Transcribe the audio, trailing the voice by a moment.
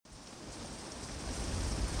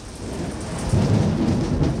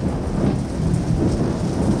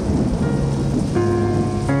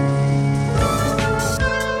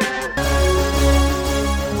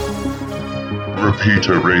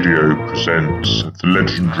Repeater Radio presents the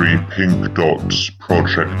legendary Pink Dots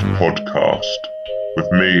Project podcast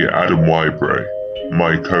with me, Adam Wybray,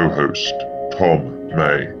 my co-host, Tom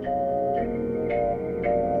May.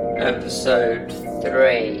 Episode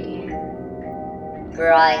 3.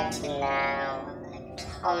 Bright Now,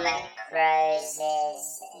 Atomic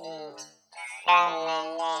Roses and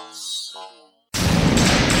Premonition.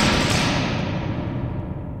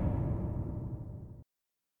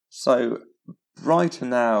 So, Brighter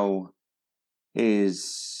Now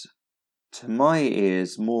is, to my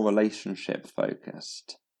ears, more relationship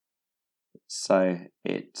focused. So,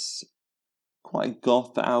 it's quite a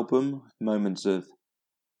goth album, moments of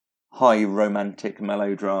high romantic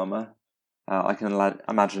melodrama. I can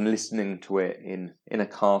imagine listening to it in a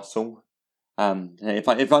castle.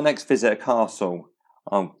 If I next visit a castle,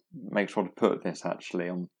 I'll make sure to put this actually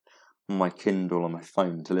on my Kindle on my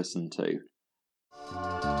phone to listen to.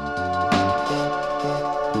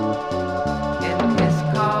 In his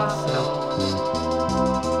castle,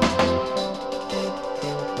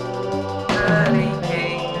 early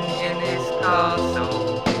king in his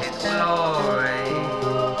castle, his glory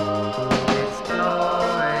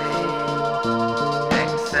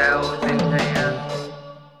excels in the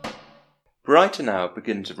Brighter Now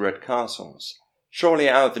begins with Red Castles. Surely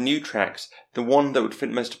out of the new tracks, the one that would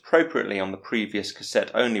fit most appropriately on the previous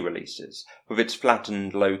cassette-only releases, with its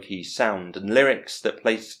flattened, low-key sound and lyrics that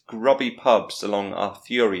place grubby pubs along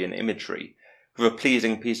Arthurian imagery, with a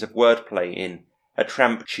pleasing piece of wordplay in "a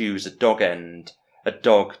tramp chews a dog end, a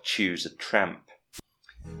dog chews a tramp."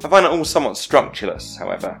 I find it all somewhat structureless,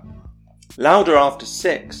 however. Louder After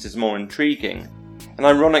 6 is more intriguing, an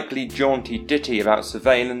ironically jaunty ditty about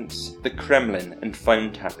surveillance, the Kremlin and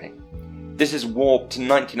phone tapping. This is warped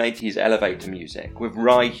 1980s elevator music, with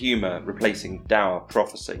wry humour replacing dour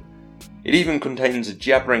prophecy. It even contains a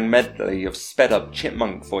jabbering medley of sped-up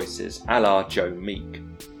chipmunk voices a la Joe Meek.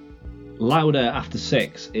 Louder After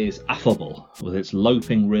 6 is affable, with its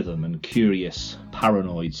loping rhythm and curious,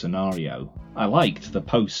 paranoid scenario. I liked the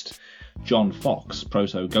post-John Fox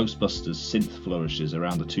proto-Ghostbusters synth flourishes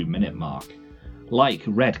around the 2-minute mark. Like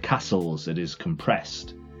Red Castles, it is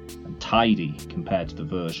compressed and tidy compared to the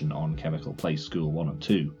version on Chemical Place School 1 and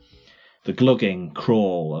 2. The glugging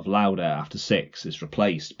crawl of Louder After 6 is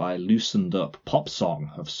replaced by a loosened up pop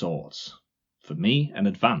song of sorts. For me, an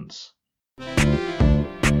advance.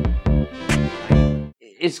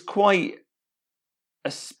 It's quite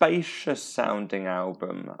a spacious sounding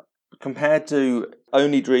album compared to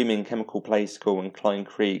Only Dreaming, Chemical Place School and Klein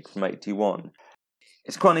Creek from 81.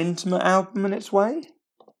 It's quite an intimate album in its way.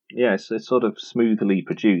 Yeah, it's sort of smoothly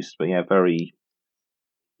produced, but yeah, very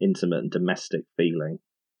intimate and domestic feeling.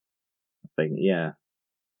 I think, yeah.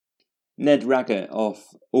 Ned Raggett of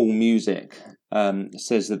AllMusic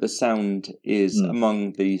says that the sound is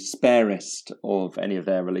among the sparest of any of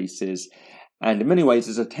their releases, and in many ways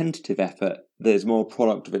is a tentative effort that is more a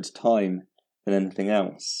product of its time than anything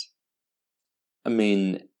else. I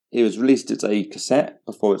mean, it was released as a cassette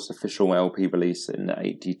before its official LP release in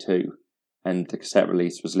 82. And the cassette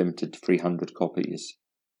release was limited to 300 copies.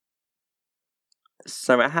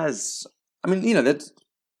 So it has, there's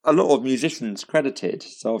a lot of musicians credited.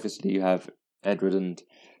 So obviously you have Edward and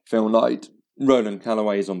Phil Knight, Roland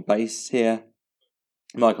Calloway's on bass here,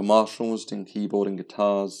 Michael Marshall's doing keyboard and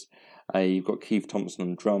guitars, you've got Keith Thompson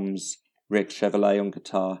on drums, Rick Chevrolet on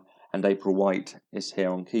guitar, and April White is here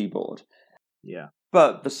on keyboard. Yeah.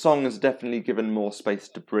 But the song has definitely given more space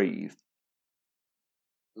to breathe.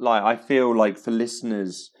 I feel like for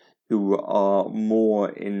listeners who are more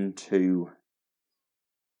into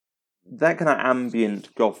that kind of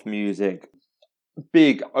ambient goth music,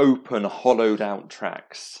 big, open, hollowed out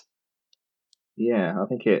tracks. Yeah, I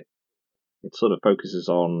think it sort of focuses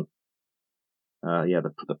on,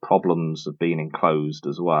 the problems of being enclosed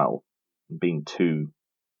as well, being too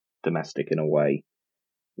domestic in a way,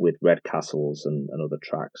 with Red Castles and other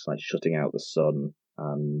tracks, like Shutting Out the Sun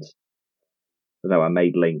and... Though I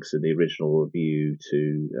made links in the original review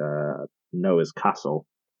to Noah's Castle,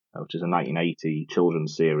 which is a 1980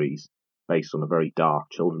 children's series based on a very dark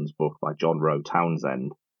children's book by John Rowe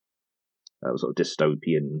Townsend, sort of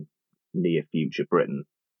dystopian near-future Britain,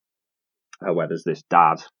 where there's this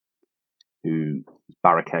dad who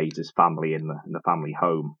barricades his family in the family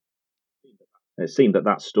home. And it seemed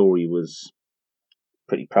that story was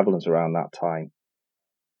pretty prevalent around that time.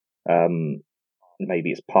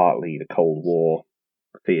 Maybe it's partly the Cold War,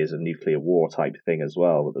 fears of nuclear war type thing as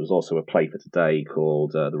well. But there was also a play for today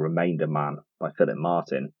called The Remainder Man by Philip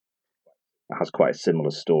Martin. It has quite a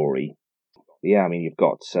similar story. But yeah, I mean, you've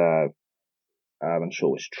got, I'm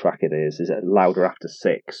unsure which track it is. Is it Louder After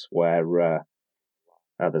 6, where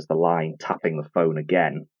There's the line tapping the phone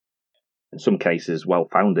again. In some cases,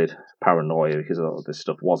 well-founded paranoia because a lot of this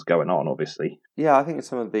stuff was going on, obviously. Yeah, I think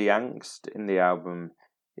some of the angst in the album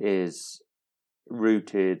is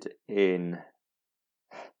rooted in,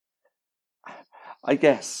 I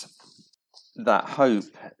guess, that hope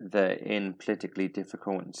that in politically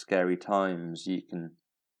difficult and scary times you can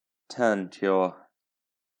turn to your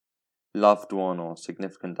loved one or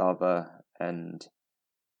significant other, and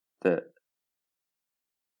that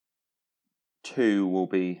two will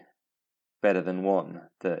be better than one,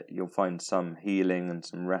 that you'll find some healing and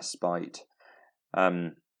some respite.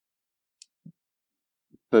 But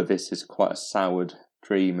this is quite a soured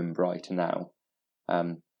dream in Brighter Now,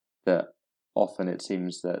 that often it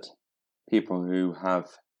seems that people who have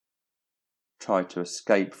tried to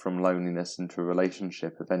escape from loneliness into a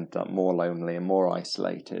relationship have ended up more lonely and more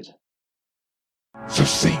isolated. So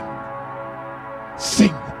sing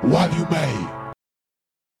while you may.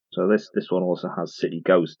 So this one also has City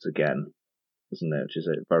Ghosts again, doesn't it? Which is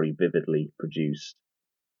very vividly produced.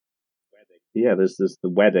 Yeah, there's the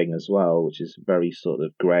Wedding as well, which is very sort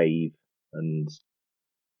of grave and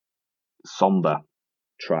somber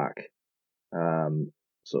track.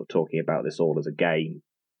 Sort of talking about this all as a game,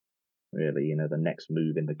 really, the next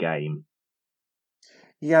move in the game.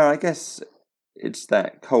 Yeah, I guess it's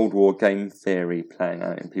that Cold War game theory playing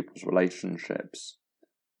out in people's relationships.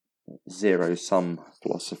 Zero-sum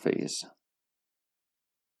philosophies.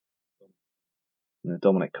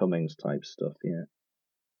 Dominic Cummings type stuff, yeah.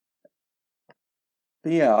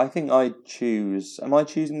 But yeah, I think I'd choose... Am I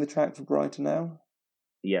choosing the track for Brighter Now?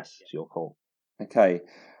 Yes, it's your call. Okay,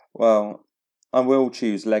 well, I will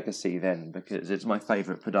choose Legacy then, because it's my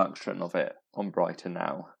favourite production of it on Brighter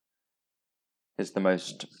Now. It's the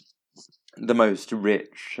most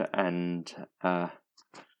rich and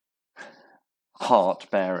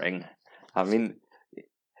heart-bearing. I mean,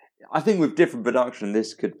 I think with different production,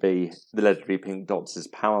 this could be the legendary Pink Dots'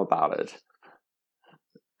 power ballad.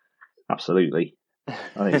 Absolutely.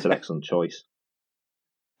 I think it's an excellent choice.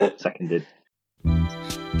 Seconded.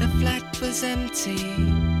 The flat was empty,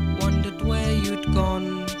 wondered where you'd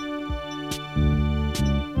gone.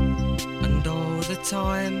 And all the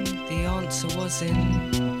time the answer was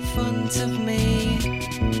in front of me.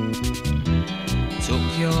 Took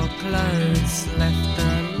your clothes, left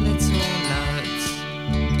a little note.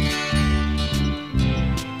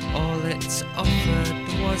 All it offered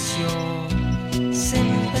was your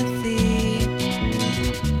sympathy.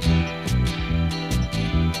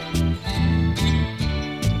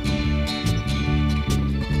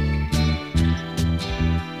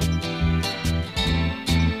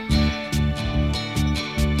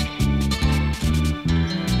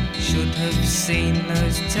 Seen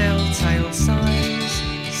those telltale signs,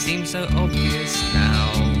 seem so obvious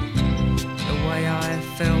now. The way I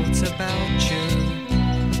felt about you,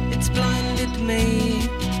 it's blinded me.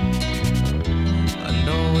 And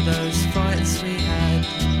all those fights we had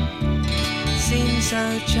seem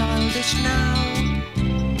so childish now.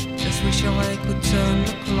 Just wish I could turn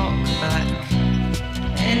the clock back.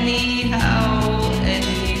 Anyhow,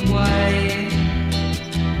 anyway.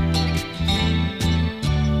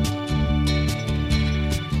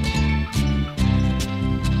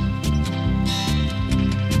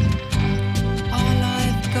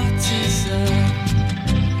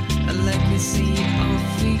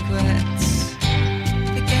 Regrets,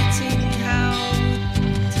 forgetting how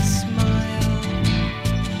to smile.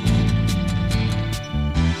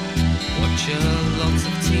 Watch a lot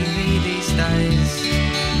of TV these days,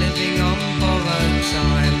 living on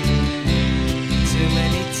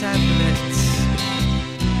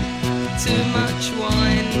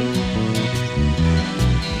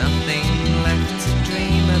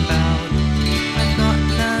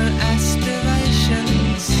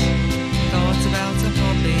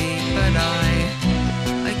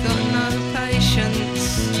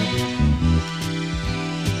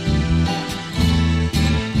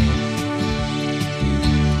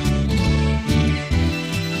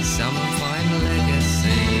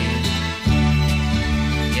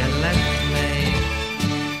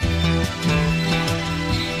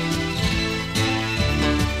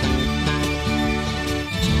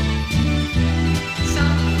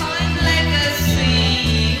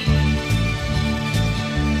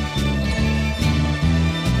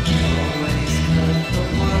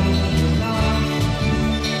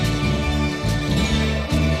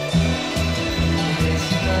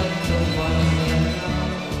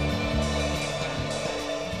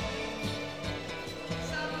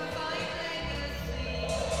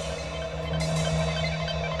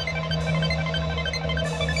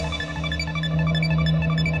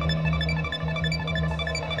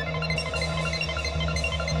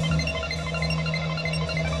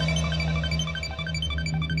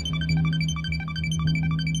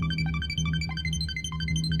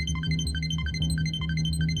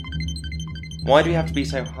Why do we have to be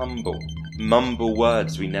so humble, mumble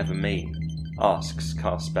words we never mean? Asks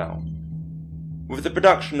Carspell. With the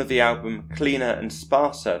production of the album cleaner and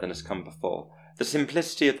sparser than has come before, the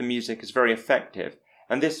simplicity of the music is very effective,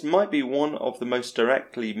 and this might be one of the most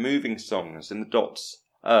directly moving songs in the Dots'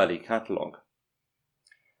 early catalogue.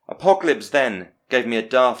 Apocalypse Then gave me a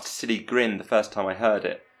daft, silly grin the first time I heard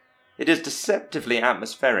it. It is deceptively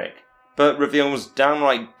atmospheric, but reveals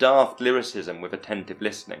downright daft lyricism with attentive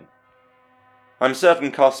listening. I'm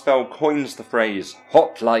certain Carspell coins the phrase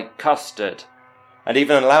hot like custard, and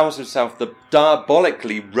even allows himself the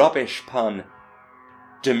diabolically rubbish pun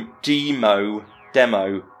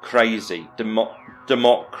demo, crazy,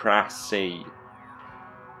 democracy.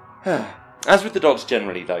 As with the Dots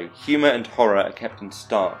generally though, humour and horror are kept in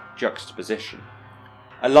stark juxtaposition.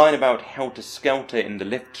 A line about helter-skelter in the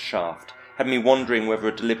lift shaft had me wondering whether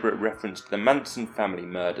a deliberate reference to the Manson family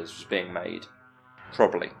murders was being made.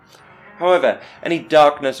 Probably. However, any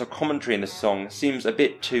darkness or commentary in the song seems a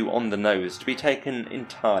bit too on the nose to be taken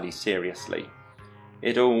entirely seriously.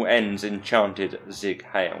 It all ends in chanted Zig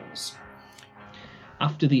Heils.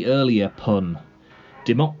 After the earlier pun,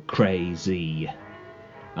 democracy,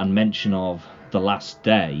 and mention of the last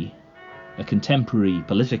day, a contemporary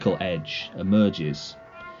political edge emerges.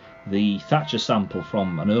 The Thatcher sample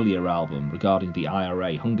from an earlier album regarding the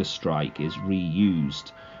IRA hunger strike is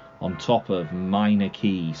reused on top of minor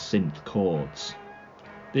key synth chords.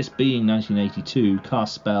 This being 1982,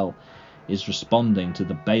 Carspell is responding to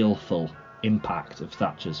the baleful impact of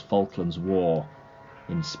Thatcher's Falklands War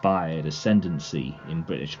inspired ascendancy in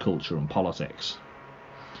British culture and politics.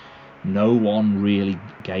 No one really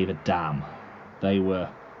gave a damn. They were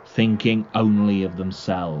thinking only of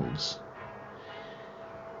themselves.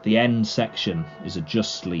 The end section is a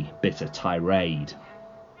justly bitter tirade.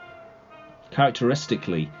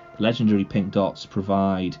 Characteristically, legendary Pink Dots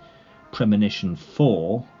provide premonition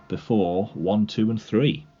 4 before 1, 2 and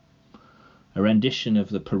 3. A rendition of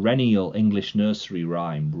the perennial English nursery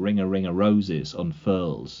rhyme Ring a Ring a Roses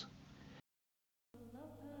unfurls.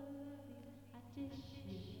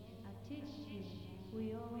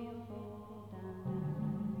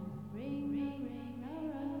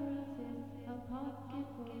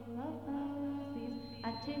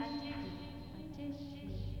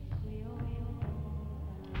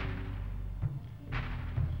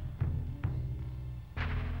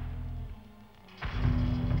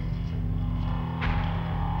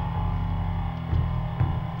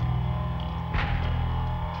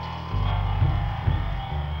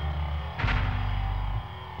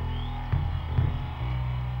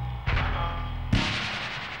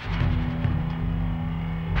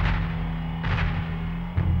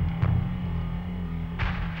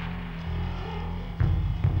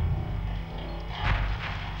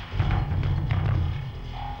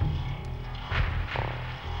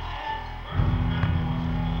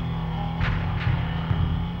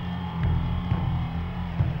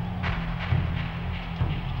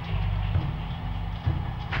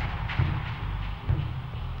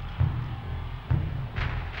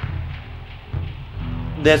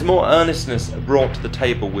 There's more earnestness brought to the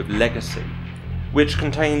table with Legacy, which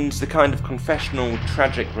contains the kind of confessional,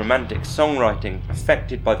 tragic, romantic songwriting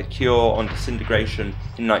perfected by The Cure on Disintegration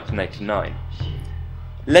in 1989.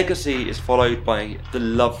 Legacy is followed by the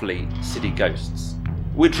lovely City Ghosts,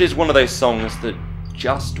 which is one of those songs that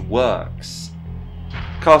just works.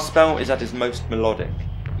 Carspell is at his most melodic,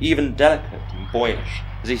 even delicate and boyish,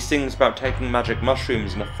 as he sings about taking magic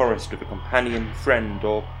mushrooms in a forest with a companion, friend,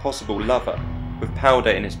 or possible lover, with powder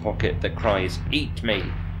in his pocket that cries, "Eat me,"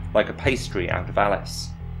 like a pastry out of Alice.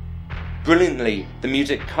 Brilliantly, the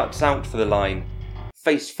music cuts out for the line,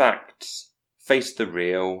 "Face facts, face the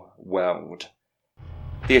real world."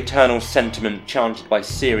 The eternal sentiment chanted by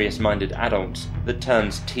serious-minded adults that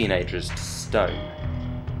turns teenagers to stone.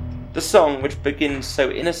 The song, which begins so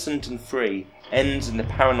innocent and free, ends in the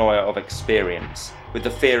paranoia of experience, with the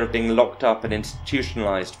fear of being locked up and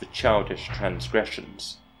institutionalized for childish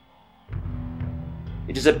transgressions.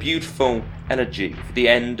 It is a beautiful elegy for the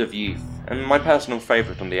end of youth, and my personal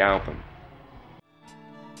favourite on the album.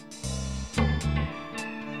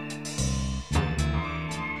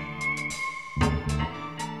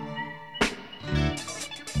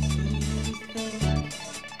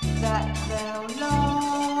 That they'll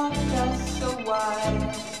lock us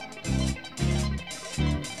away,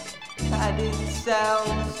 padded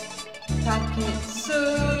cells, packet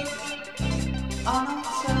soup,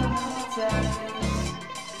 alternatives.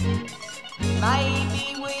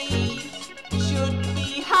 Maybe we should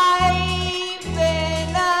behave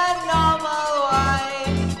in a normal way.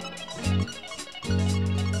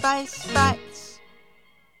 Face facts,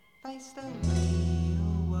 face the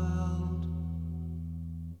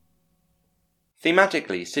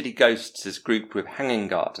Thematically, City Ghosts is grouped with Hanging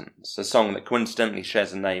Gardens, a song that coincidentally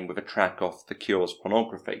shares a name with a track off The Cure's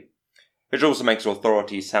Pornography, which also makes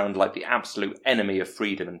Authority sound like the absolute enemy of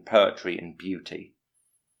freedom and poetry and beauty.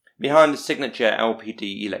 Behind the signature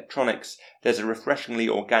LPD electronics, there's a refreshingly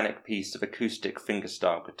organic piece of acoustic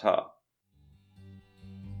fingerstyle guitar.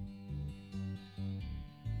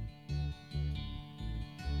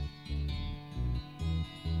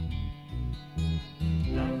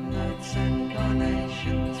 Long notes and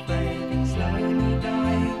carnations fading, slowly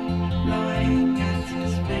dying, lying at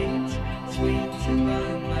his feet. Sweet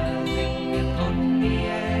aroma lingered on the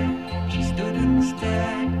air. She stood and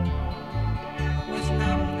stared, was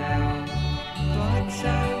numb now. Cried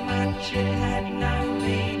so much it had no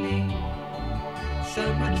meaning.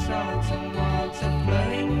 So much salt and water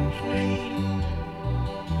flowing free.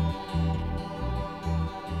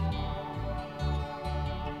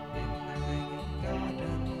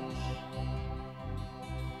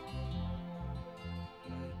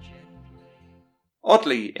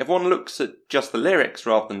 Oddly, if one looks at just the lyrics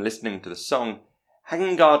rather than listening to the song,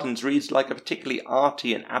 Hanging Gardens reads like a particularly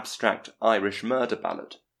arty and abstract Irish murder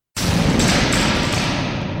ballad.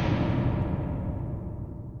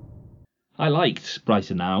 I liked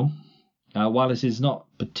Brighter Now. While it is not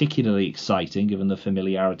particularly exciting given the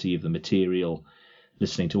familiarity of the material,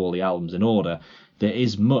 listening to all the albums in order, there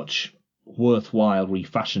is much worthwhile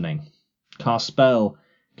refashioning. Carspell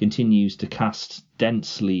continues to cast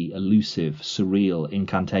densely elusive, surreal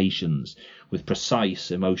incantations with precise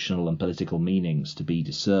emotional and political meanings to be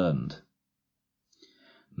discerned.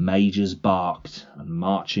 Majors barked and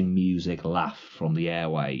marching music laughed from the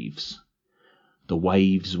airwaves. The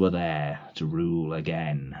waves were there to rule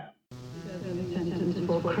again. Sentence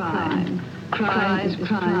for crime. Crime.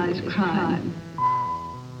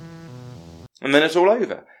 And then it's all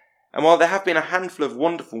over. And while there have been a handful of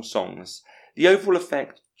wonderful songs, the overall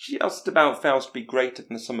effect just about fails to be greater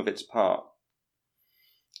than the sum of its part.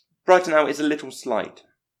 Brighter Now is a little slight.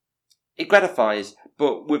 It gratifies,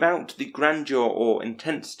 but without the grandeur or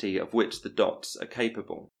intensity of which the Dots are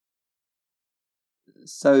capable.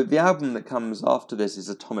 So the album that comes after this is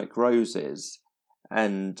Atomic Roses,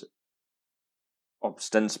 and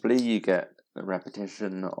ostensibly you get a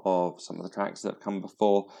repetition of some of the tracks that have come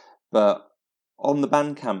before, but on the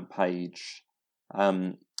Bandcamp page,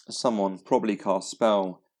 someone, probably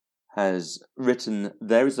Carspell, has written,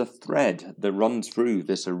 there is a thread that runs through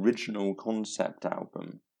this original concept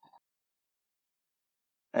album.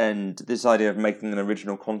 And this idea of making an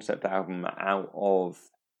original concept album out of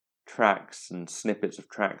tracks and snippets of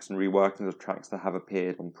tracks and reworkings of tracks that have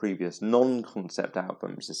appeared on previous non-concept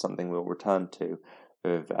albums is something we'll return to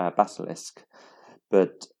with Basilisk.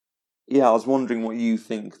 But yeah, I was wondering what you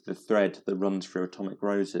think the thread that runs through Atomic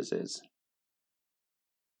Roses is.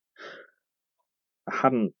 I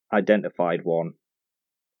hadn't identified one,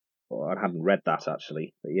 or I hadn't read that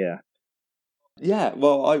actually, but yeah. Yeah,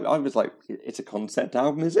 well, I was like, it's a concept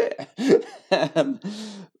album, is it?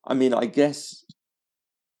 I mean, I guess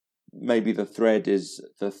maybe the thread is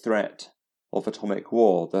the threat of atomic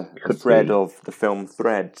war, the thread of the film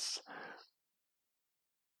Threads.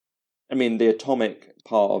 I mean, the atomic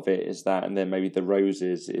part of it is that, and then maybe the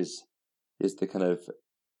roses is the kind of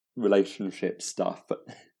relationship stuff.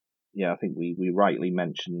 Yeah, I think we rightly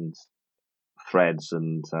mentioned Threads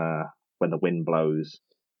and When the Wind Blows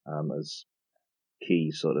as key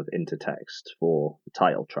sort of intertext for the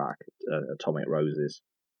title track, Atomic Roses,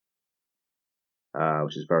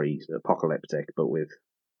 which is very apocalyptic, but with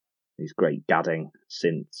these great gadding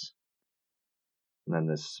synths. And then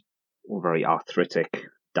there's a very arthritic,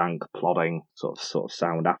 dank, plodding sort of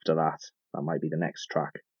sound after that. That might be the next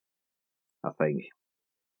track, I think.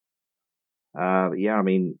 Yeah, I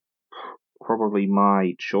mean, probably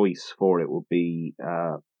my choice for it would be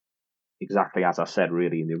exactly as I said,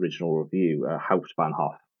 really, in the original review,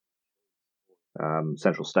 Hauptbahnhof,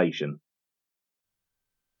 Central Station.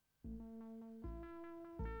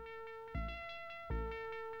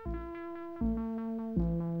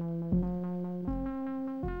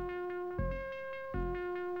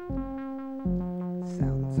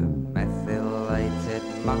 Sounds of methylated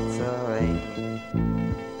muttering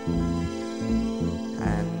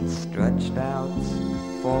and stretched out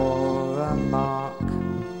for a mark,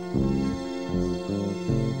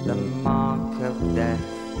 the mark of death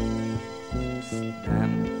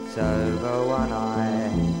stamped over one eye.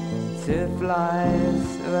 Two flies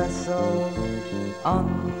wrestle on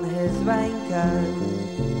his raincoat,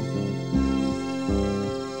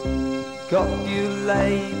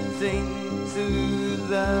 copulating to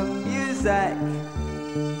the music.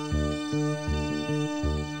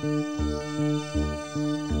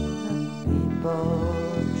 The people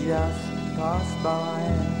just pass by.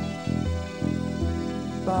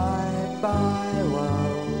 Bye bye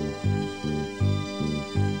world.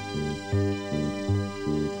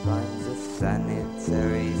 Finds a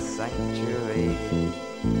sanitary sanctuary.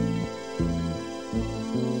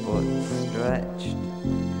 Foot stretched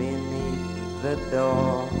beneath the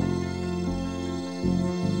door.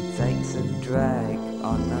 Takes a drag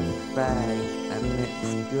on a bag and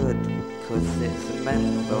it's good 'cause it's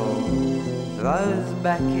menthol. Throws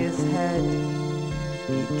back his head.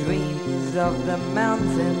 He dreams of the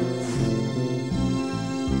mountains.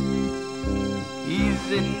 He's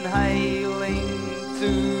inhaling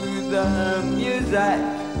to the music.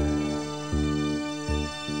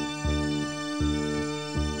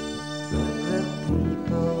 But the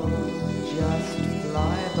people just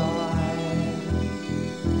fly by.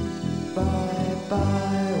 Bye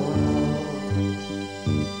bye world.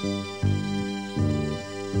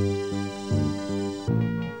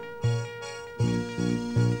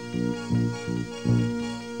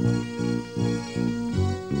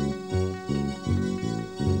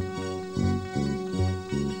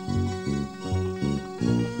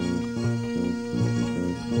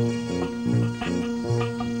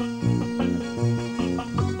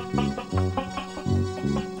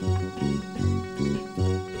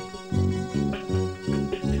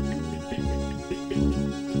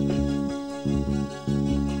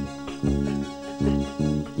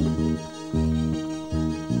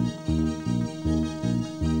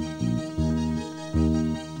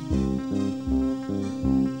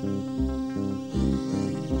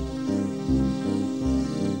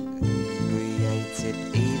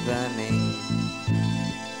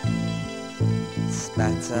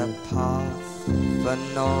 Spatter path for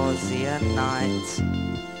nausea night.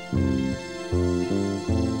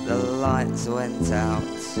 The lights went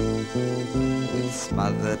out with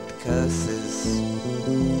smothered curses.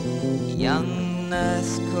 Young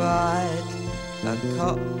nurse cried, a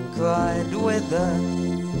cop cried with her.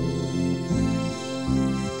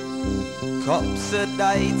 Cops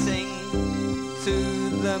sedating to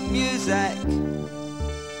the music.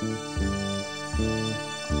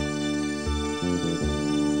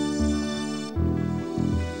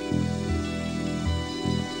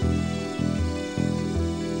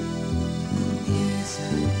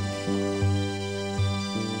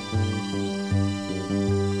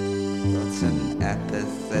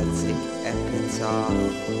 Apathetic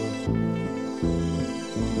epitaph.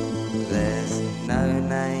 There's no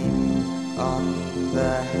name on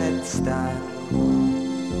the headstone.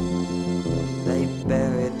 They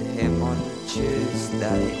buried him on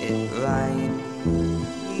Tuesday, it rained.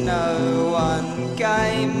 No one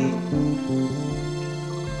came.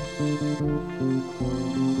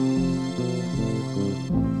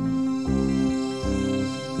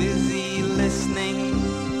 Busy listening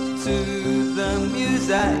to the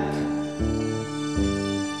music.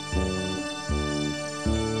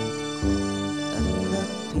 And the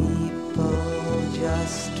people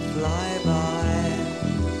just fly by.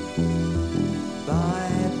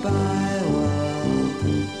 Bye bye world.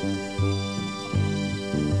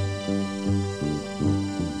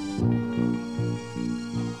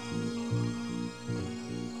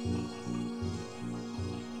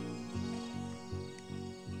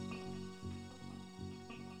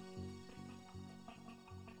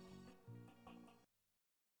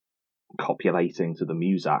 Copulating to the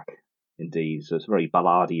music, indeed. So it's a very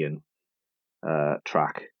balladian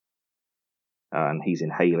track. And he's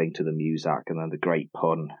inhaling to the music, and then the great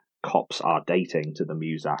pun, cops are dating to the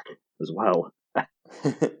music as well.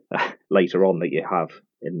 Later on that you have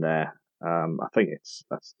in there. I think it's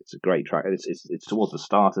a great track. It's towards the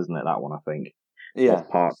start, isn't it, that one, I think? Yeah. Of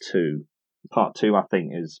part two. Part two, I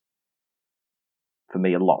think, is, for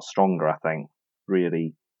me, a lot stronger, I think.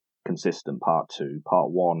 Really consistent part two.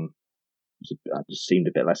 Part one just seemed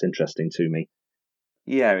a bit less interesting to me.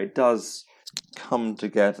 Yeah, it does come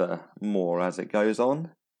together more as it goes on.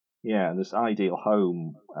 Yeah, and this ideal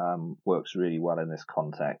home works really well in this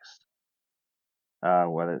context.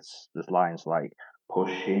 Where there's lines like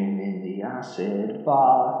 "pushing in the acid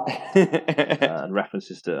bath" and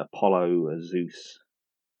references to Apollo, Zeus,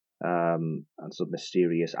 and some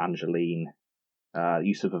mysterious Angeline.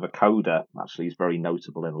 Use of a vocoder actually is very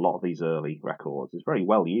notable in a lot of these early records. It's very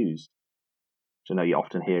well used. So, you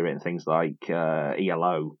often hear it in things like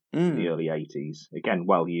ELO in the early 80s. Again,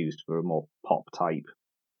 well used for a more pop type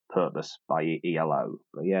purpose by ELO.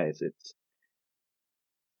 But yeah, it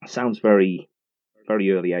sounds very, very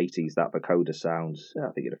early 80s, that vocoder sounds,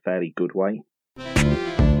 I think, in a fairly good way.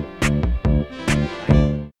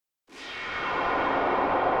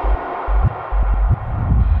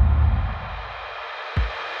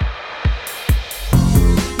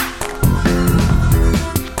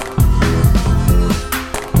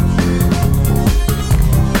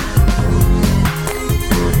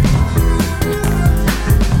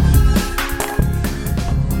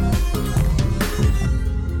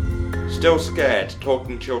 Still Scared,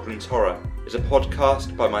 Talking Children's Horror is a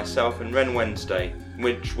podcast by myself and Ren Wednesday, in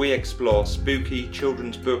which we explore spooky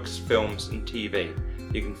children's books, films and TV.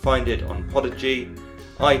 You can find it on Podigy,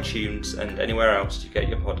 iTunes and anywhere else you get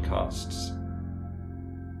your podcasts.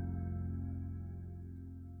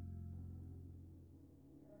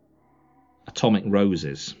 Atomic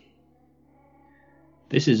Roses.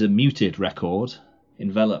 This is a muted record,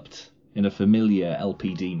 enveloped in a familiar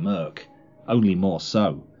LPD murk, only more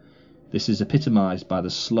so. This is epitomised by the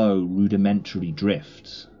slow, rudimentary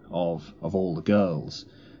drift of All the Girls,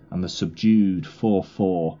 and the subdued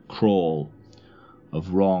 4/4 crawl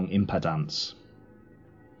of Wrong Impedance.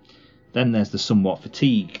 Then there's the somewhat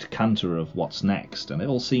fatigued canter of What's Next, and it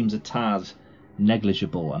all seems a tad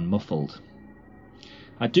negligible and muffled.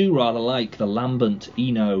 I do rather like the lambent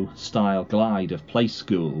Eno-style glide of Play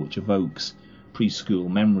School, which evokes preschool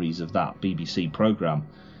memories of that BBC programme,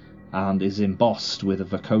 and is embossed with a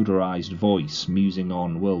vocoderised voice musing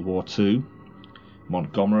on World War II,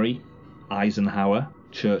 Montgomery, Eisenhower,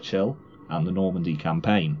 Churchill, and the Normandy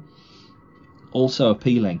campaign. Also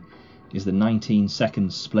appealing is the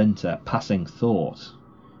 19-second splinter Passing Thought,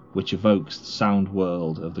 which evokes the sound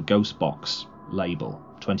world of the Ghostbox label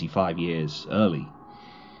 25 years early.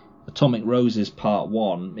 Atomic Roses Part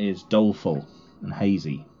 1 is doleful and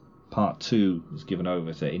hazy. Part 2 is given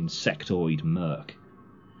over to insectoid murk.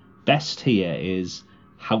 Best here is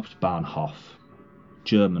Hauptbahnhof,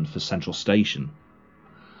 German for central station.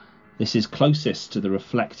 This is closest to the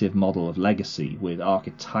reflective model of Legacy, with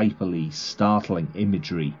archetypally startling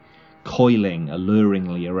imagery coiling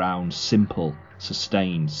alluringly around simple,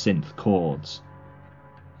 sustained synth chords.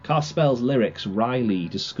 Carspell's lyrics wryly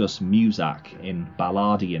discuss Muzak in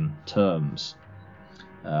Balladian terms.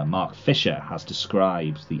 Mark Fisher has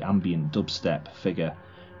described the ambient dubstep figure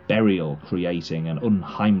Burial creating an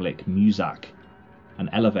unheimlich Muzak, an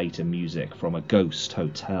elevator music from a ghost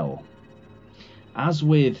hotel. As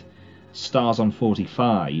with Stars on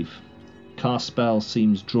 45, Carspell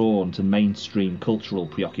seems drawn to mainstream cultural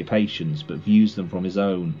preoccupations but views them from his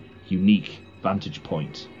own unique vantage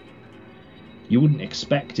point. You wouldn't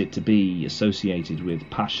expect it to be associated with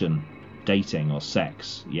passion, dating or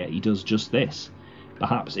sex, yet he does just this,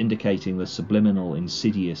 perhaps indicating the subliminal,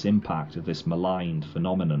 insidious impact of this maligned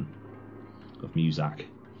phenomenon of Muzak.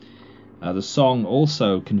 The song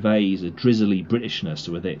also conveys a drizzly Britishness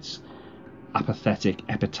with its apathetic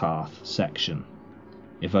epitaph section,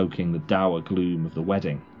 evoking the dour gloom of the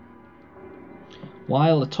wedding.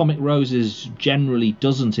 While Atomic Roses generally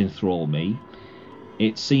doesn't enthrall me,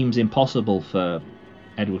 it seems impossible for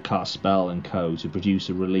Edward Carspell and co. to produce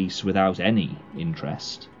a release without any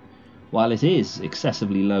interest. While it is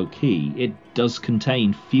excessively low-key, it does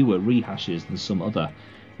contain fewer rehashes than some other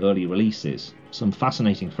early releases, some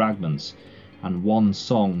fascinating fragments, and one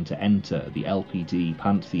song to enter the LPD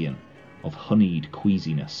pantheon of honeyed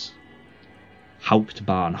queasiness.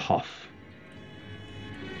 Hauptbahnhof.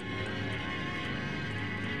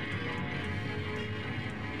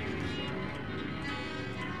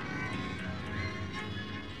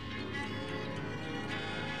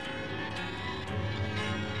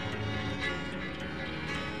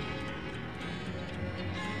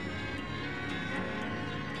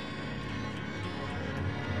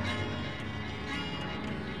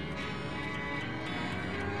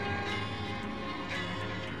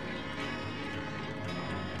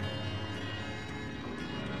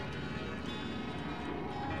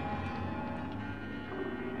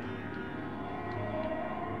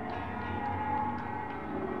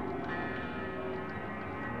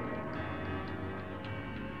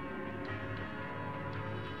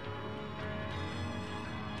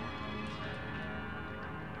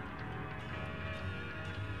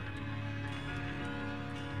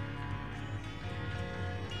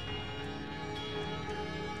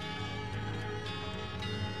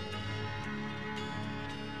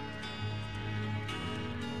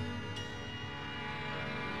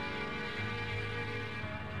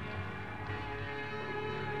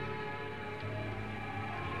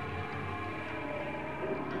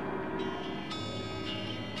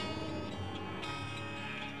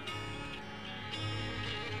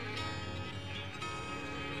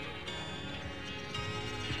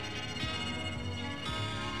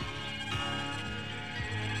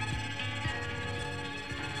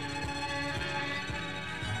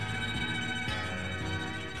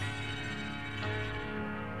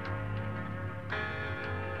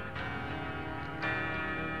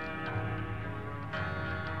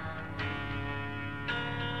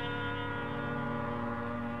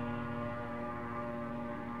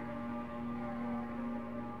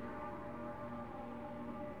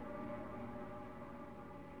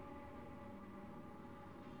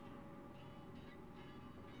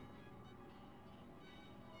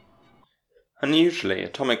 Unusually,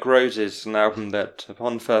 Atomic Roses is an album that,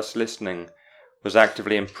 upon first listening, was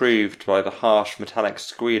actively improved by the harsh metallic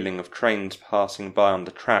squealing of trains passing by on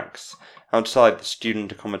the tracks outside the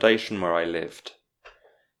student accommodation where I lived.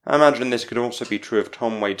 I imagine this could also be true of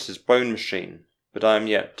Tom Waits' Bone Machine, but I am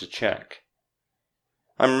yet to check.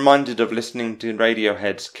 I'm reminded of listening to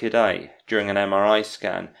Radiohead's Kid A during an MRI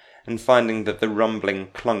scan and finding that the rumbling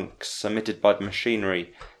clunks emitted by the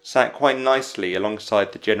machinery sat quite nicely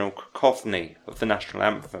alongside the general cacophony of the national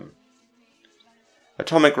anthem.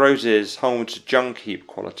 Atomic Roses holds junk heap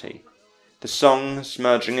quality. The songs,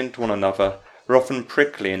 merging into one another, are often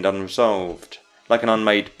prickly and unresolved, like an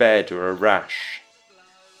unmade bed or a rash.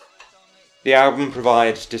 The album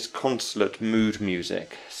provides disconsolate mood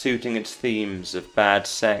music, suiting its themes of bad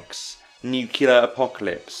sex, nuclear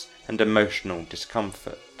apocalypse, and emotional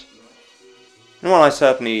discomfort. And while I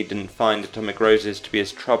certainly didn't find Atomic Roses to be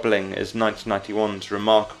as troubling as 1991's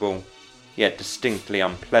remarkable, yet distinctly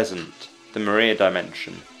unpleasant, The Maria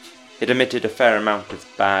Dimension, it emitted a fair amount of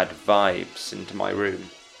bad vibes into my room.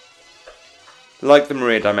 Like The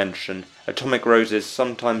Maria Dimension, Atomic Roses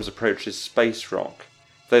sometimes approaches space rock,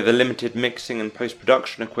 though the limited mixing and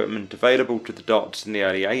post-production equipment available to the Dots in the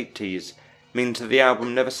early 80s means that the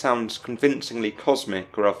album never sounds convincingly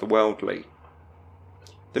cosmic or otherworldly.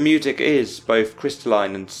 The music is both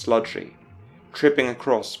crystalline and sludgy, tripping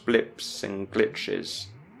across blips and glitches.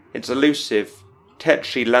 It's elusive,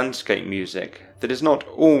 tetchy landscape music that is not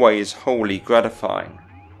always wholly gratifying.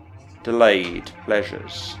 Delayed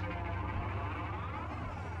pleasures.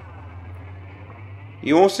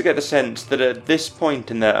 You also get the sense that at this point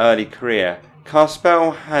in their early career,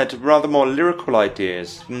 Carspell had rather more lyrical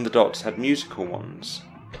ideas than the Dots had musical ones.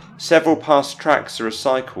 Several past tracks are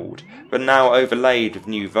recycled, but now overlaid with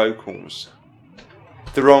new vocals.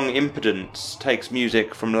 The Wrong Impedance takes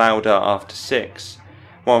music from Louder After 6,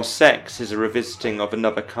 while Sex is a revisiting of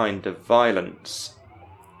Another Kind of Violence.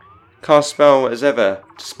 Carspell, as ever,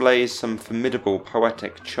 displays some formidable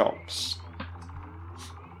poetic chops.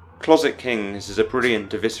 Closet Kings is a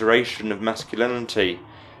brilliant evisceration of masculinity,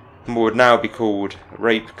 and what would now be called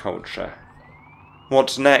rape culture.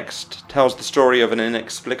 What's Next tells the story of an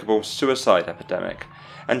inexplicable suicide epidemic,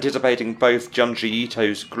 anticipating both Junji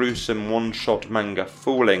Ito's gruesome one-shot manga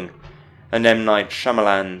Falling and M. Night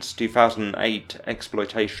Shyamalan's 2008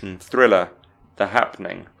 exploitation thriller The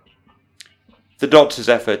Happening. The Dots'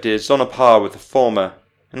 effort is on a par with the former,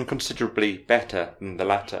 and considerably better than the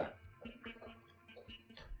latter.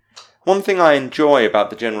 One thing I enjoy about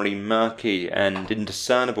the generally murky and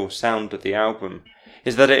indiscernible sound of the album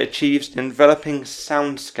is that it achieves an enveloping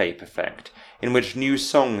soundscape effect in which new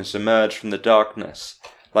songs emerge from the darkness,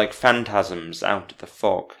 like phantasms out of the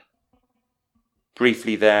fog.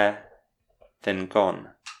 Briefly there, then gone.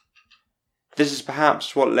 This is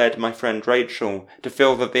perhaps what led my friend Rachel to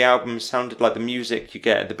feel that the album sounded like the music you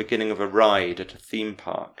get at the beginning of a ride at a theme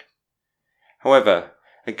park. However,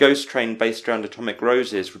 a ghost train based around Atomic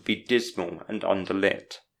Roses would be dismal and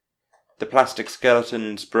underlit. The plastic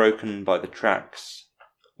skeletons broken by the tracks.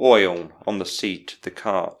 Oil on the seat of the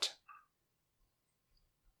cart.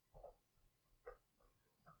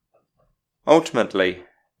 Ultimately,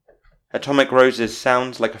 Atomic Roses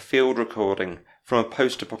sounds like a field recording from a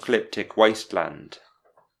post-apocalyptic wasteland.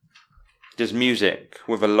 It is music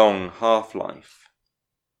with a long half-life.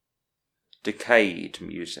 Decayed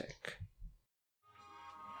music.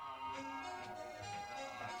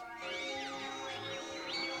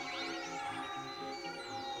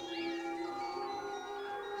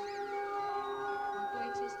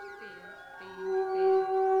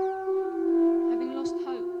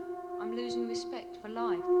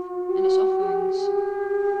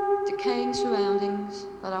 Surroundings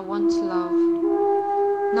that I once loved,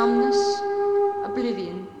 numbness,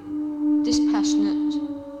 oblivion, dispassionate,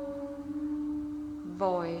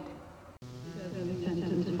 void.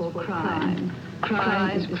 Sentence for crime.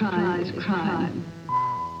 Crime.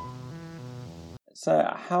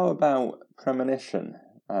 So, how about Premonition?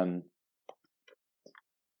 A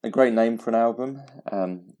great name for an album,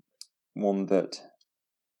 one that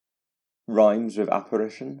rhymes with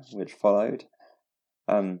apparition, which followed.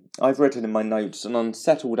 I've written in my notes an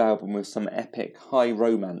unsettled album with some epic high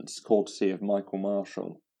romance, courtesy of Michael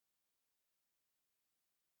Marshall.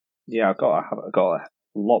 Yeah, I've got a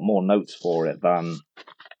lot more notes for it than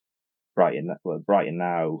Brighton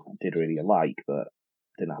Now I did really like, but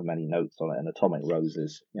didn't have many notes on it. And Atomic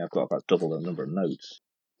Roses, I've got about double the number of notes.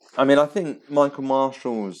 I mean, I think Michael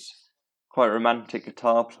Marshall's quite romantic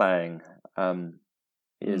guitar playing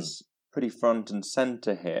is pretty front and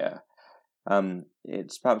centre here.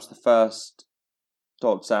 It's perhaps the first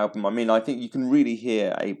Dots album. I mean, I think you can really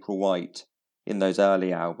hear April White in those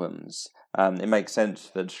early albums. It makes sense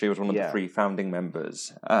that she was one of the 3 founding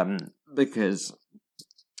members, because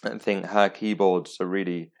I think her keyboards are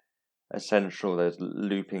really essential. There's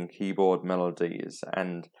looping keyboard melodies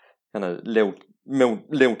and kind of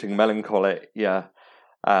lilting melancholy,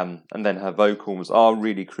 and then her vocals are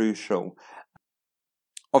really crucial.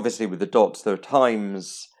 Obviously, with the Dots, there are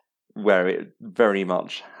times where it very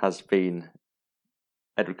much has been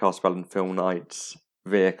Edward Caswell and Phil Knight's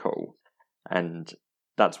vehicle, and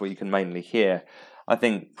that's what you can mainly hear. I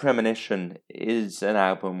think Premonition is an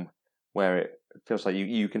album where it feels like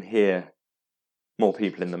you can hear more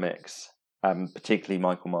people in the mix, particularly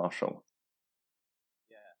Michael Marshall.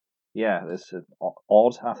 Yeah, it's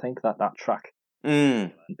odd, I think, that track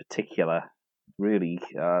in particular. Really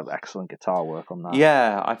excellent guitar work on that.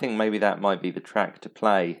 Yeah, I think maybe that might be the track to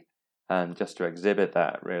play, just to exhibit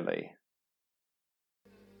that, really.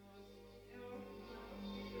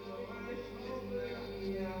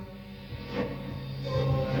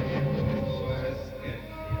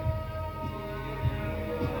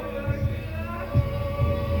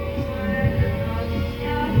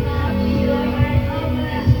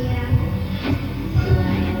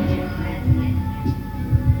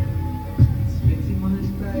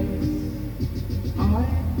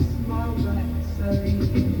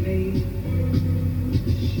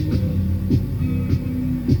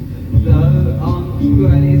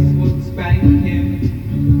 Grace would spank him.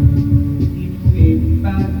 He'd creep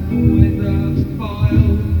back with a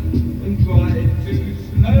file and try to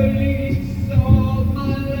slowly saw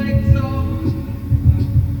my legs off.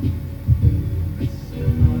 So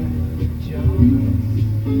my pajamas,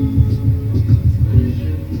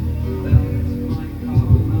 expression felt my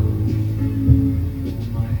karma.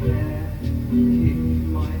 My hair kicked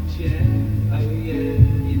my chair. Oh yeah,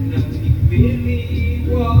 you know he really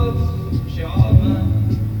was.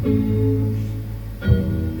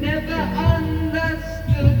 Never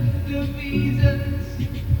understood the reasons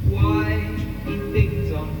why he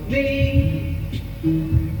picked on me.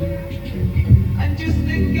 I'm just a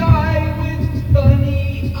guy with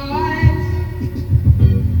funny eyes,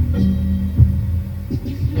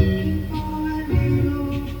 looking for a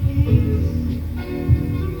little piece.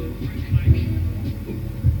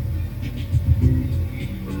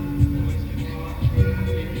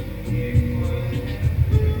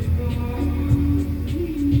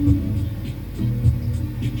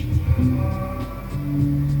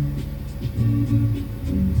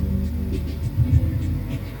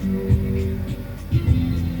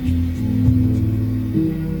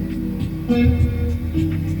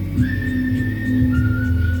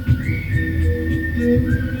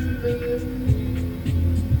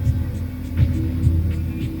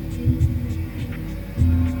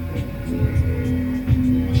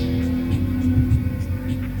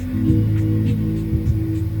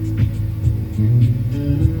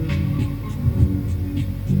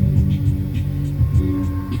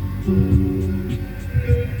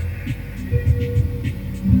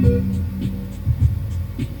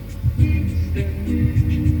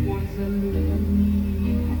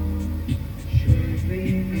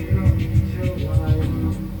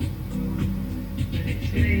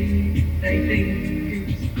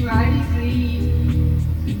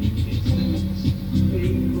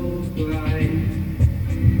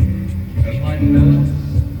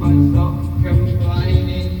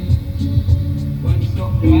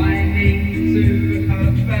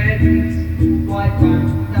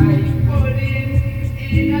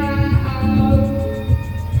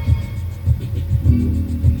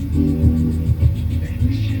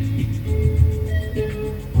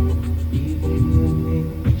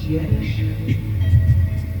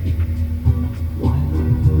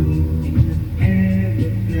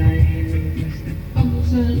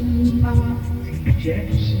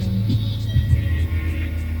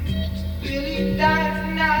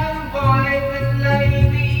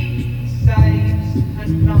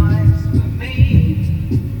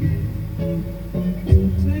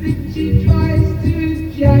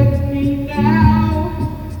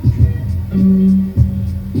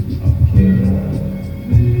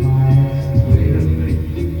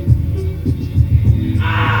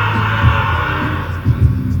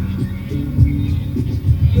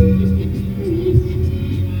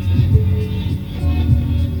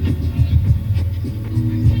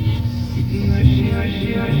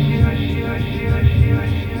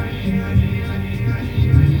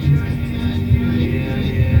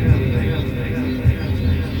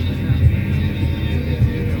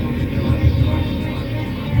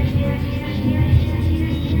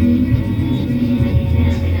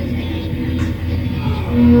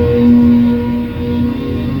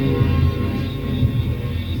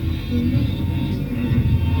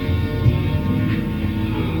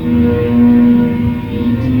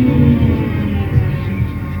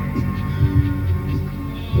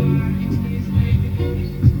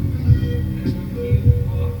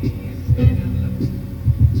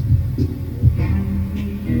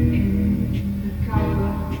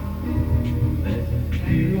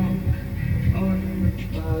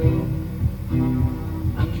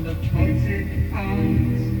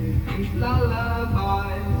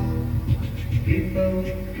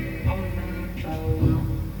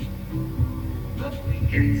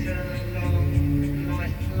 Getting along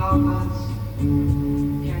like lovers.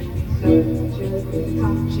 Can we such a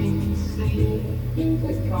touching scene?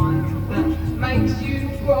 The kind that makes you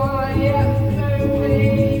cry at the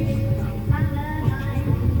least.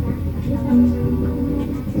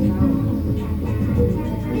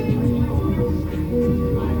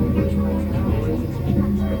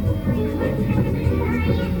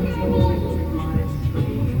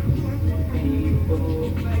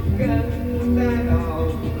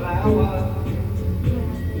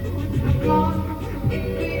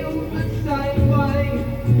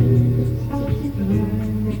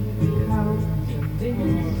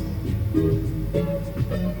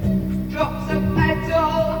 Drops a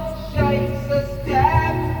petal, shakes a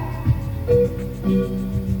step.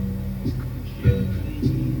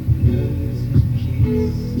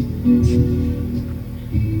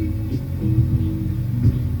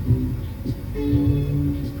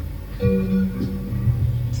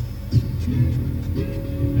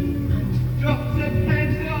 Drops a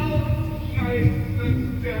petal, shakes a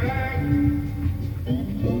step.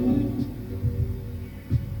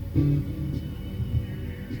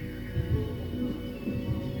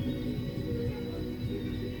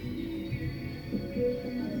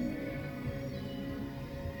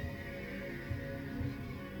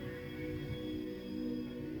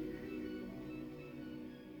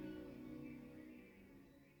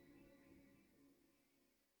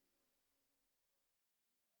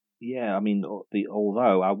 Yeah, I mean,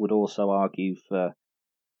 although I would also argue for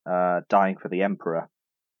Dying for the Emperor,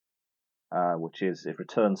 which is, it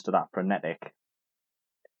returns to that frenetic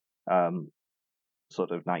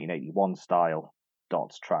sort of 1981 style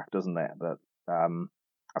Dots track, doesn't it? But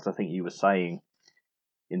as I think you were saying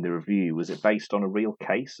in the review, was it based on a real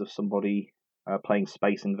case of somebody playing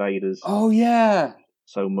Space Invaders? Oh yeah,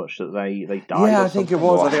 so much that they died. Yeah, or I think it something?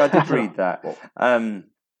 was. I think I did read that.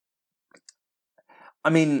 I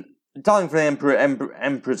mean, Dying for the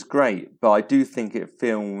Emperor's great, but I do think it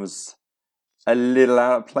feels a little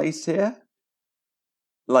out of place here.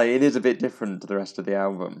 Like, it is a bit different to the rest of the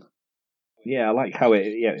album. Yeah, I like how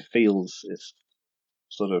it feels. It's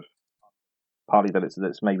sort of partly that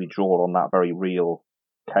it's maybe drawn on that very real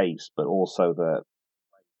case, but also the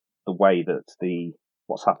way that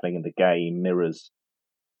what's happening in the game mirrors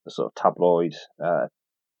the sort of tabloid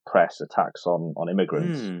press attacks on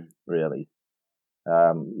immigrants. Really,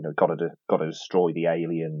 got to destroy the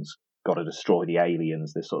aliens. Got to destroy the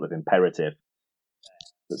aliens. This sort of imperative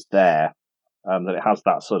that's there. That it has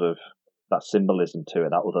that sort of that symbolism to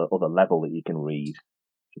it, that other level that you can read,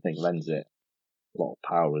 which I think lends it a lot of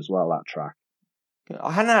power as well, that track.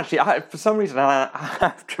 I hadn't actually, for some reason, I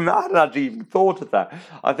hadn't actually even thought of that.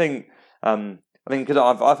 I think because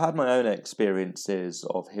I've had my own experiences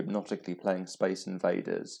of hypnotically playing Space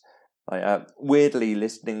Invaders, like weirdly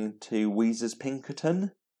listening to Weezer's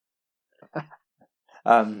Pinkerton.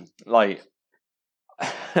 Like,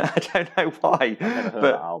 I don't know why, I've never heard but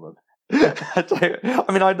that album.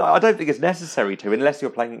 I don't think it's necessary to, unless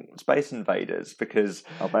you're playing Space Invaders, because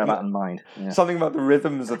I'll bear that in mind. Yeah. Something about the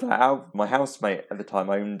rhythms of that album. My housemate at the time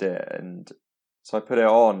owned it, and so I put it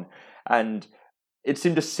on, and it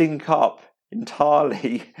seemed to sync up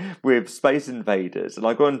entirely with Space Invaders, and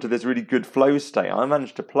I got into this really good flow state. I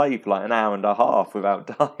managed to play for like an hour and a half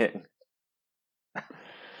without dying.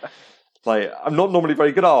 Like, I'm not normally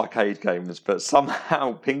very good at arcade games, but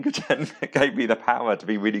somehow Pinkerton gave me the power to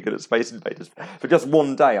be really good at Space Invaders. For just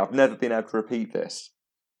one day, I've never been able to repeat this.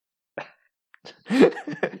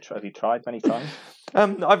 Have you tried many times?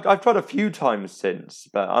 I've tried a few times since,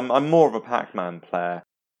 but I'm more of a Pac-Man player.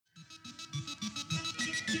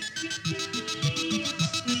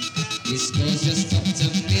 His score's just topped a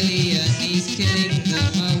million. He's killing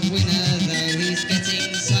them, a winner though. He's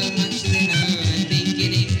getting so much thinner and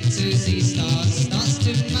beginning to see stars. Starts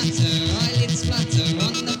to matter, eyelids flutter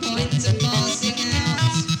on the point of passing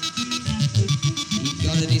out. He's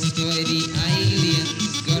gotta destroy the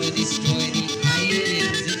aliens, gotta destroy the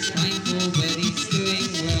aliens. It's painful, but he's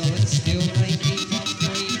doing well, and still they keep on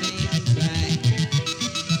bringing back.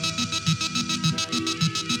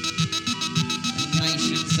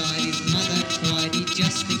 Nation side, his mother cried, he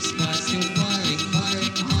just expired, still firing,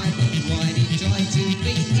 firing hard.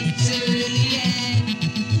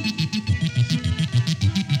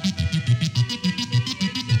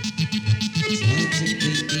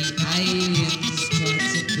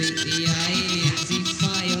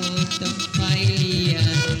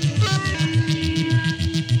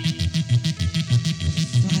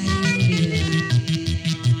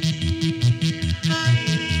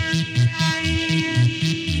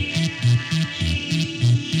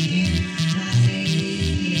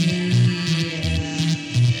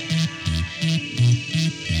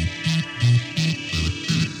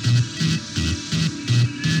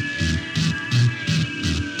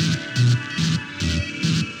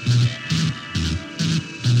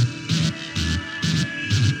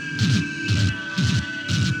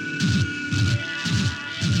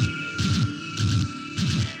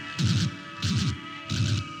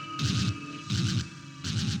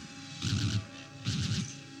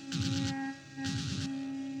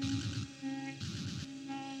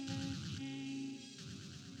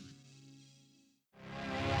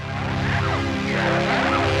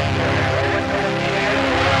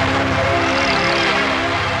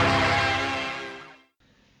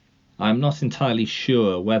 I'm not entirely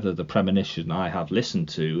sure whether the Premonition I have listened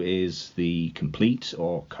to is the complete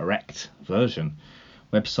or correct version.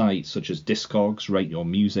 Websites such as Discogs,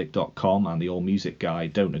 RateYourMusic.com and the AllMusic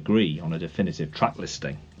Guide don't agree on a definitive track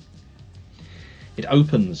listing. It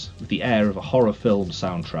opens with the air of a horror film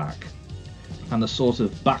soundtrack and the sort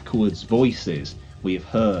of backwards voices we have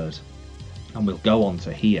heard and will go on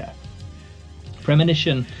to hear.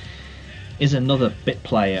 Premonition is another bit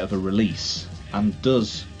player of a release and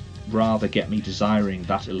does rather get me desiring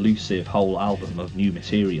that elusive whole album of new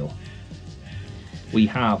material. We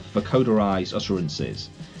have vocoderized utterances,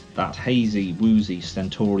 that hazy, woozy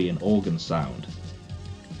stentorian organ sound.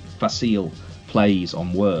 Facile plays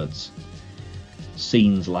on words.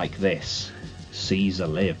 Scenes like this. Caesar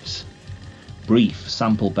lives. Brief,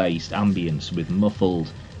 sample-based ambience with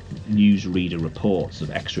muffled newsreader reports of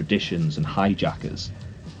extraditions and hijackers.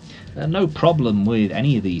 No problem with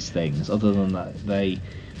any of these things, other than that they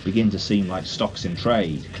begin to seem like stocks in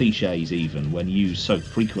trade, cliches even, when used so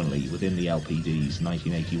frequently within the LPD's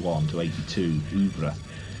 1981 to 82 oeuvre.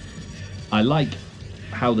 I like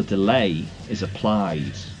how the delay is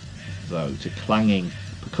applied, though, to clanging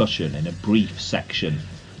percussion in a brief section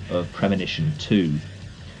of Premonition 2,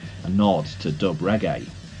 a nod to dub reggae,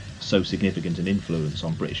 so significant an influence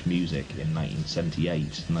on British music in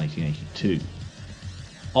 1978 to 1982.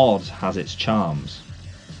 Odd has its charms.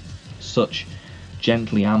 Such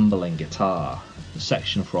gently ambling guitar. The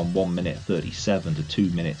section from 1 minute 37 to 2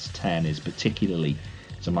 minutes 10 is particularly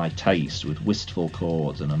to my taste, with wistful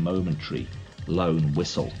chords and a momentary lone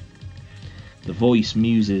whistle. The voice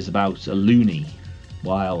muses about a loony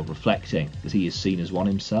while reflecting that he is seen as one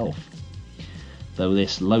himself, though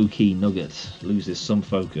this low-key nugget loses some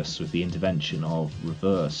focus with the intervention of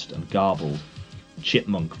reversed and garbled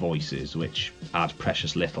chipmunk voices which add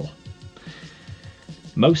precious little.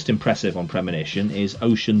 Most impressive on Premonition is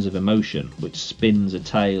Oceans of Emotion, which spins a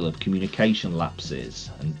tale of communication lapses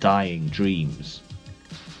and dying dreams.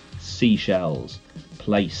 Seashells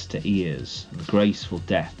placed to ears and graceful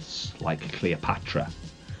deaths like Cleopatra.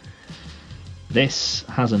 This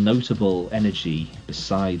has a notable energy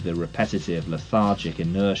beside the repetitive lethargic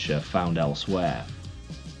inertia found elsewhere.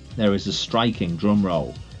 There is a striking drum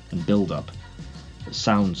roll and build-up that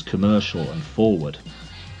sounds commercial and forward.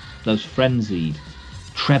 Those frenzied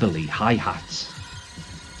trebly hi-hats.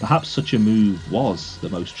 Perhaps such a move was the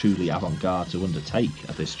most truly avant-garde to undertake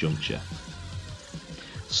at this juncture.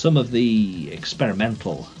 Some of the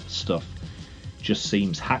experimental stuff just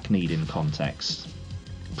seems hackneyed in context.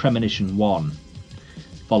 Premonition 1,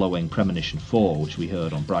 following Premonition 4, which we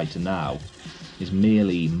heard on Brighter Now, is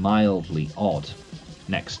merely mildly odd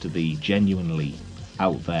next to the genuinely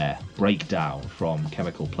out there breakdown from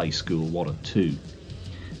Chemical Play School 1 and 2.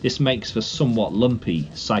 This makes for somewhat lumpy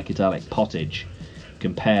psychedelic pottage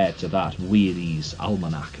compared to that Weirdy's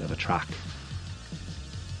almanac of a track.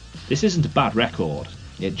 This isn't a bad record,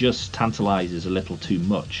 it just tantalises a little too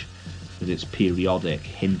much with its periodic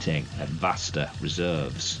hinting at vaster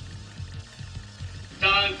reserves.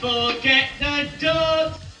 Don't forget the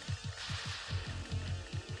dogs!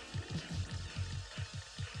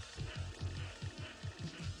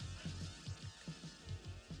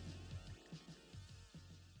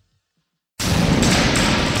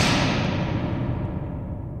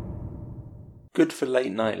 Good for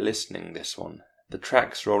late night listening, this one. The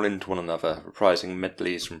tracks roll into one another, reprising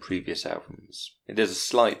medleys from previous albums. It is a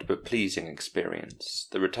slight but pleasing experience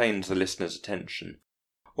that retains the listener's attention,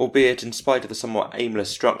 albeit in spite of the somewhat aimless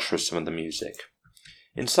structure of some of the music.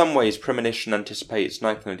 In some ways, Premonition anticipates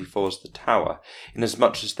 1994's The Tower,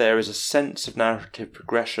 inasmuch as there is a sense of narrative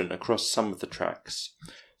progression across some of the tracks.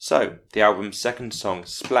 So, the album's second song,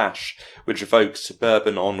 Splash, which evokes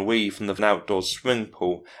suburban ennui from an outdoor swimming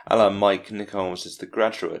pool a la Mike Nichols' The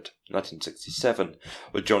Graduate, 1967,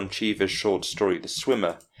 or John Cheever's short story The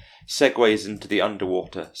Swimmer, segues into the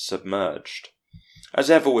underwater, Submerged. As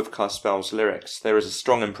ever with Carspell's lyrics, there is a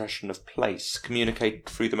strong impression of place, communicated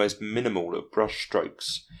through the most minimal of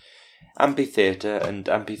brushstrokes. Amphitheatre and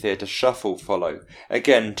Amphitheatre Shuffle follow,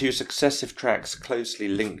 again two successive tracks closely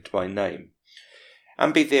linked by name.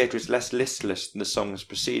 Amphitheatre is less listless than the songs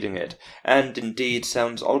preceding it, and indeed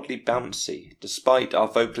sounds oddly bouncy, despite our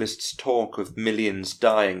vocalist's talk of millions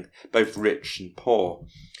dying, both rich and poor.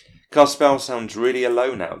 Carspell sounds really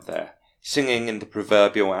alone out there, singing in the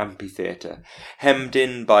proverbial amphitheatre, hemmed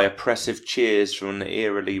in by oppressive cheers from an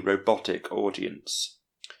eerily robotic audience.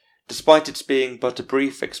 Despite its being but a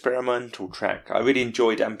brief experimental track, I really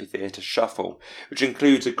enjoyed Amphitheatre Shuffle, which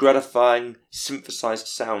includes a gratifying, synthesized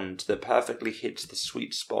sound that perfectly hits the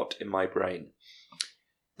sweet spot in my brain.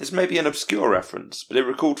 This may be an obscure reference, but it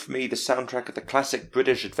recalled for me the soundtrack of the classic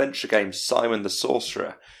British adventure game Simon the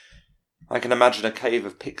Sorcerer. I can imagine a cave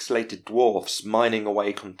of pixelated dwarfs mining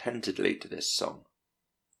away contentedly to this song.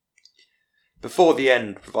 Before the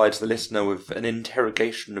End provides the listener with an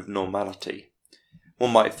interrogation of normality.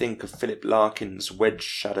 One might think of Philip Larkin's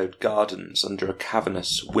wedge-shadowed gardens under a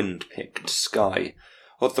cavernous, wind-picked sky,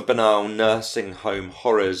 or the banal nursing home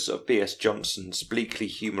horrors of B.S. Johnson's bleakly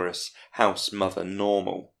humorous House Mother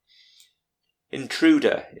Normal.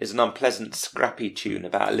 Intruder is an unpleasant, scrappy tune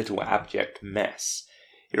about a little abject mess.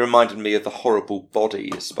 It reminded me of The Horrible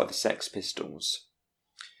Bodies by the Sex Pistols.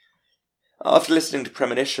 After listening to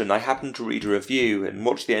Premonition, I happened to read a review and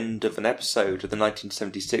watch the end of an episode of the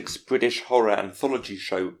 1976 British horror anthology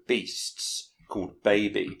show Beasts, called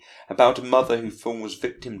Baby, about a mother who falls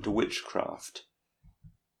victim to witchcraft.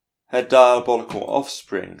 Her diabolical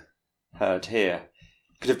offspring, heard here,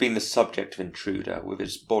 could have been the subject of Intruder with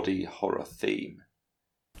its body horror theme.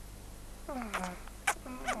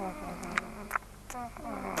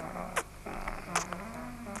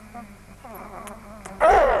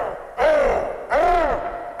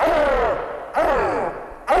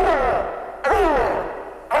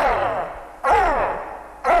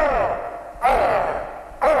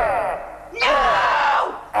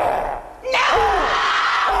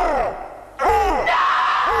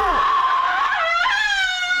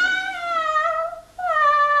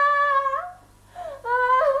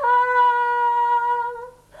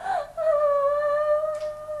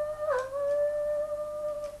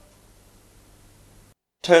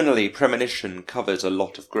 Tonally, Premonition covers a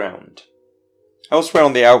lot of ground. Elsewhere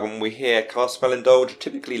on the album we hear Carswell indulge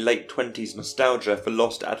typically late 20s nostalgia for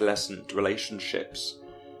lost adolescent relationships.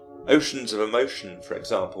 Oceans of Emotion, for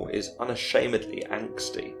example, is unashamedly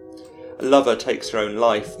angsty. A lover takes her own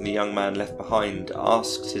life and the young man left behind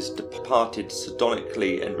asks his departed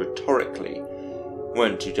sardonically and rhetorically,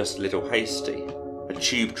 "Weren't you just a little hasty? A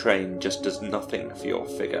tube train just does nothing for your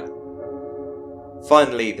figure."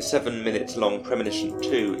 Finally, the 7 minutes long Premonition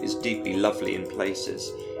 2 is deeply lovely in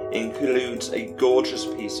places. It includes a gorgeous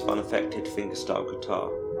piece of unaffected fingerstyle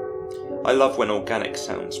guitar. I love when organic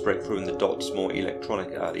sounds break through in the Dots' more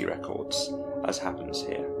electronic early records, as happens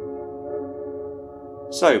here.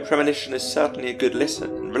 So, Premonition is certainly a good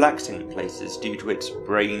listen and relaxing in places due to its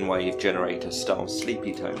brainwave generator style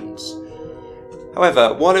sleepy tones.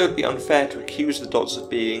 However, while it would be unfair to accuse the Dots of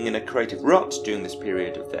being in a creative rut during this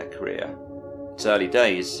period of their career, its early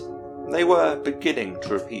days, they were beginning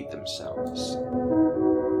to repeat themselves.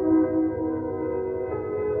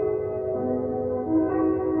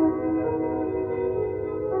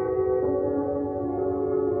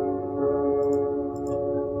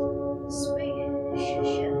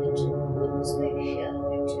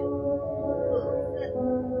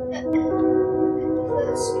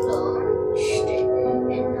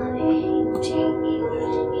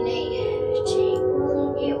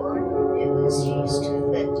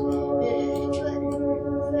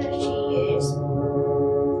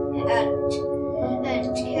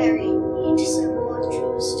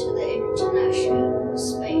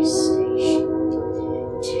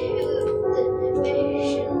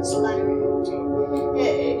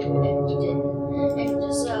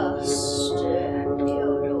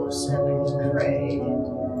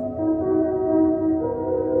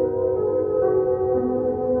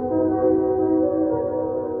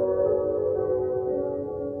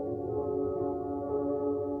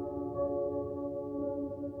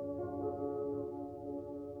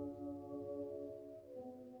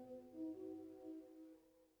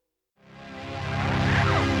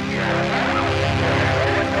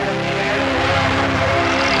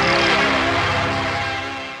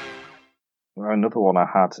 Another one I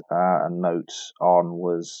had a note on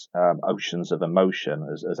was Oceans of Emotion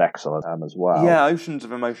as excellent as well. Yeah, Oceans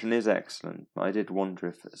of Emotion is excellent. I did wonder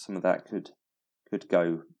if some of that could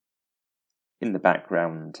go in the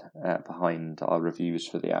background behind our reviews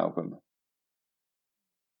for the album.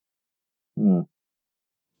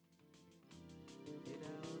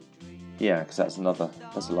 Yeah, because that's a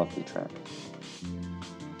lovely track.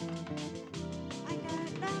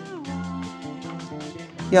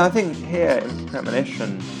 Yeah, I think here in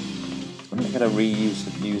Premonition, I think a reuse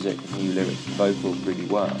of music and new lyrics and vocals really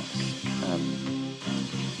works.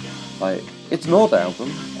 It's an odd album.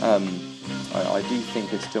 I do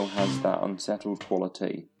think it still has that unsettled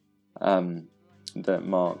quality that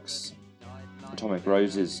marks Atomic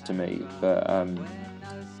Roses to me. But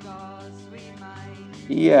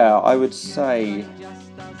yeah, I would say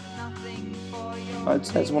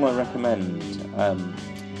it's one I recommend.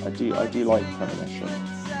 I do like Premonition.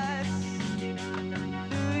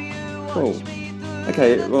 Cool.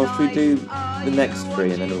 Okay, well, should we do the next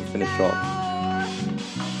three and then we'll finish off?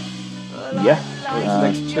 Yeah.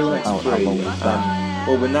 Next two, next how three. long was that?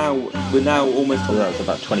 Well, we're now almost on. That's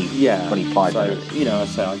about 25 so, minutes. you know, I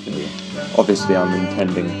say I can. Obviously, I'm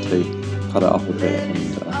intending to cut it up a bit and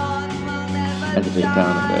edit it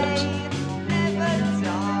down a bit.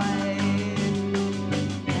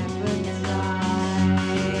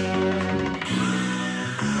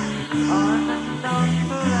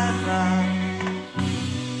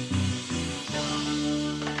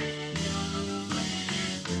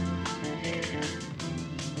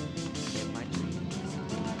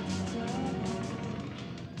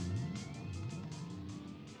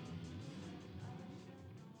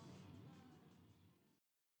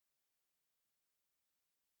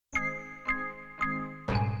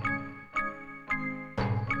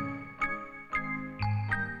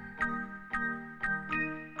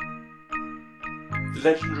 The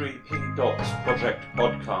legendary Pink Dots Project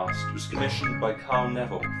podcast was commissioned by Carl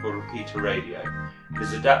Neville for Repeater Radio and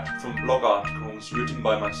is adapted from blog articles written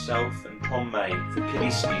by myself and Tom May for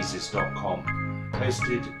kiddysneezes.com,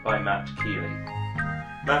 hosted by Matt Keeley.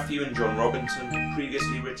 Matthew and John Robinson have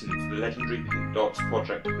previously written for the legendary Pink Dots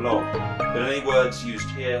Project blog, but any words used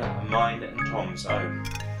here are mine and Tom's own.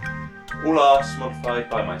 All arts modified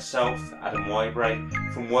by myself, Adam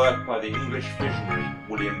Wybray, from work by the English visionary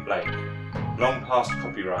William Blake, long past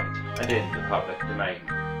copyright and in the public domain.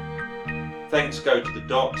 Thanks go to the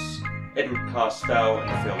Dots, Edward Castell and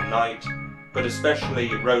the film Night, but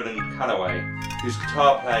especially Roland Calloway, whose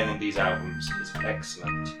guitar playing on these albums is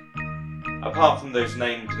excellent. Apart from those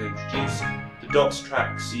named and introduced, the Dots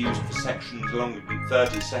tracks used for sections longer than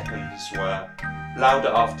 30 seconds were Louder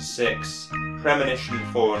After 6, Premonition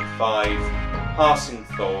 4 and 5, Passing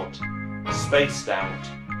Thought, Spaced Out,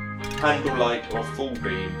 Candlelight or Full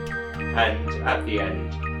Beam, and, at the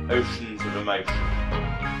end, Oceans of Emotion.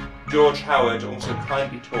 George Howard also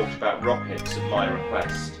kindly talked about rockets at my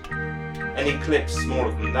request. Any clips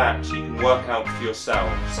smaller than that you can work out for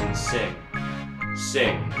yourselves and sing.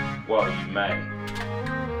 Sing while you may.